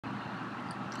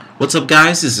What's up,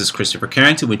 guys? This is Christopher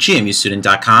Carrington with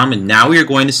GMUstudent.com, and now we are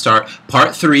going to start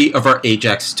part 3 of our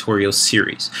AJAX tutorial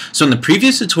series. So in the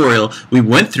previous tutorial, we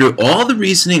went through all the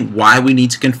reasoning why we need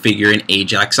to configure an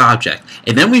AJAX object,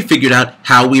 and then we figured out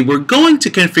how we were going to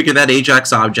configure that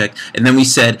AJAX object, and then we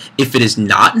said if it is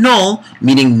not null,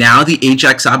 meaning now the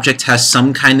AJAX object has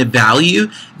some kind of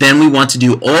value, then we want to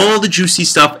do all the juicy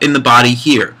stuff in the body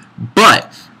here.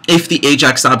 But if the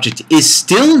AJAX object is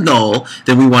still null,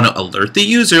 then we want to alert the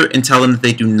user and tell them that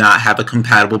they do not have a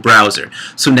compatible browser.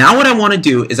 So now what I want to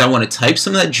do is I want to type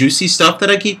some of that juicy stuff that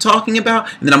I keep talking about,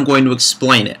 and then I'm going to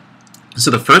explain it.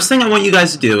 So the first thing I want you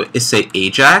guys to do is say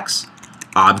AJAX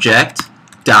object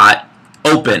dot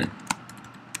open,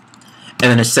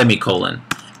 and then a semicolon,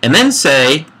 and then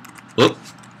say,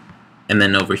 and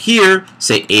then over here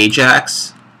say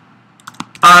AJAX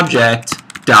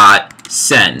object dot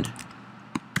send.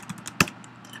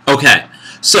 Okay,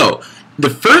 so the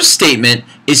first statement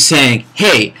is saying,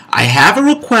 hey, I have a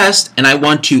request and I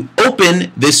want to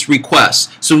open this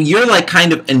request. So you're like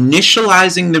kind of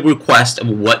initializing the request of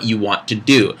what you want to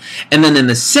do. And then in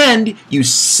the send, you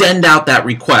send out that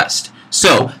request.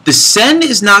 So the send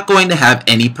is not going to have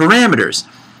any parameters,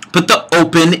 but the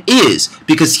open is,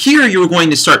 because here you're going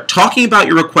to start talking about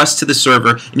your request to the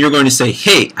server, and you're going to say,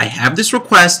 hey, I have this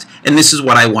request and this is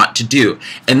what I want to do.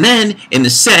 And then in the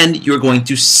send, you're going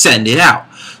to send it out.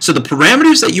 So the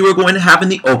parameters that you are going to have in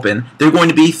the open, they're going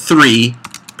to be 3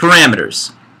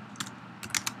 parameters.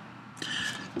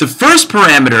 The first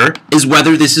parameter is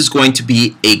whether this is going to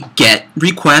be a GET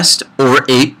request or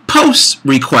a POST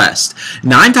request.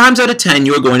 9 times out of 10,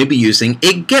 you are going to be using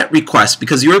a GET request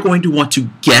because you are going to want to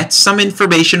get some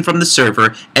information from the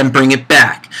server and bring it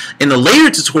back. In the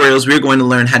later tutorials, we are going to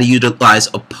learn how to utilize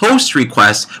a POST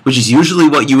request, which is usually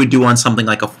what you would do on something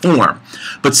like a form.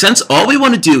 But since all we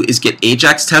want to do is get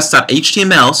AJAX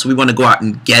test.html, so we want to go out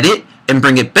and get it and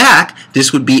bring it back,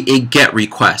 this would be a GET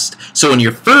request. So in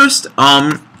your first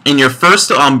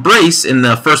brace, in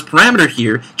the first parameter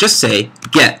here, just say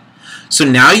GET. So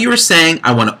now you are saying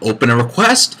I want to open a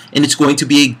request, and it's going to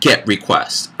be a GET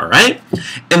request. All right?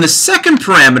 In the second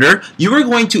parameter, you are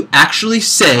going to actually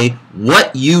say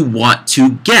what you want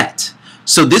to get.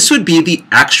 So this would be the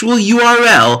actual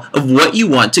URL of what you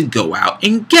want to go out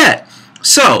and get.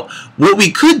 So what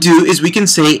we could do is we can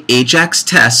say AJAX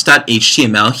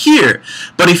test.html here.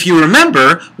 But if you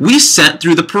remember, we sent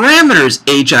through the parameters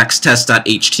AJAX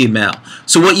test.html.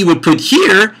 So what you would put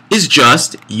here is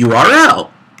just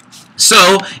URL.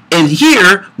 So in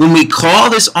here, when we call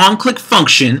this onClick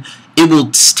function, it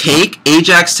will take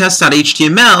AJAX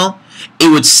test.html, it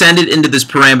would send it into this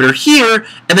parameter here,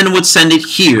 and then it would send it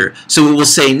here. So it will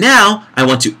say now, I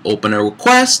want to open a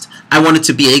request, I want it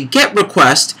to be a GET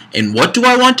request, and what do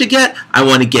I want to get? I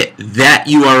want to get that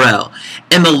URL.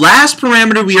 And the last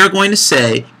parameter we are going to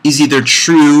say is either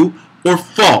true or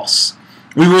false.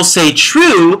 We will say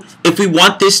true if we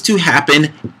want this to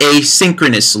happen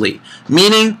asynchronously,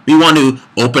 meaning we want to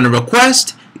open a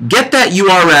request, get that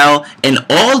URL, and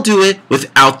all do it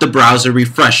without the browser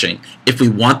refreshing. If we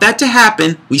want that to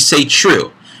happen, we say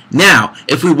true. Now,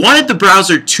 if we wanted the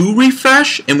browser to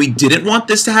refresh and we didn't want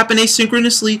this to happen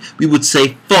asynchronously, we would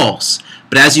say false.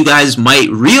 But as you guys might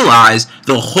realize,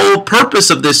 the whole purpose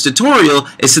of this tutorial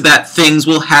is so that things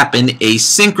will happen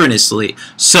asynchronously.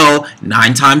 So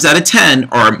 9 times out of 10,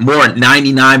 or more,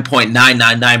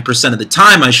 99.999% of the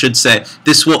time, I should say,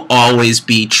 this will always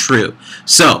be true.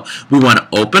 So we want to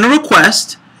open a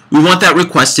request. We want that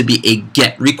request to be a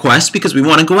GET request because we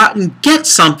want to go out and get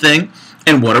something.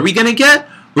 And what are we going to get?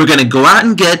 We're going to go out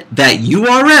and get that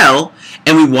URL,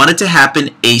 and we want it to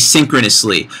happen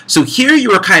asynchronously. So here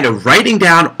you are kind of writing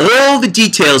down all the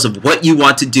details of what you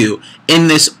want to do in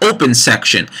this open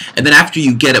section. And then after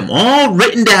you get them all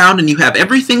written down and you have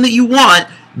everything that you want,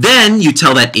 then you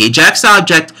tell that AJAX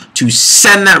object to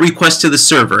send that request to the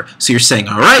server. So you're saying,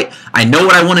 all right, I know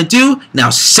what I want to do, now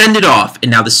send it off,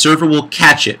 and now the server will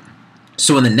catch it.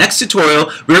 So in the next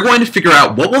tutorial, we're going to figure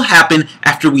out what will happen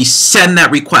after we send that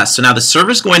request. So now the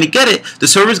server's going to get it, the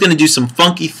server's going to do some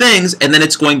funky things, and then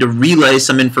it's going to relay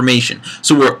some information.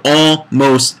 So we're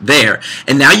almost there.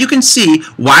 And now you can see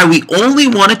why we only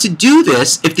wanted to do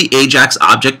this if the AJAX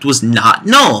object was not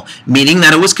null, meaning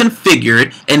that it was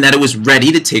configured and that it was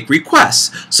ready to take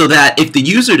requests. So that if the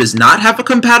user does not have a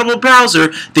compatible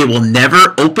browser, they will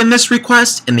never open this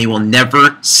request and they will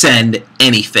never send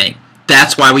anything.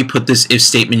 That's why we put this if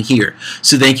statement here.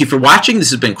 So thank you for watching. This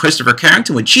has been Christopher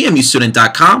Carrington with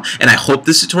GMUstudent.com, and I hope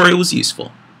this tutorial was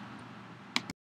useful.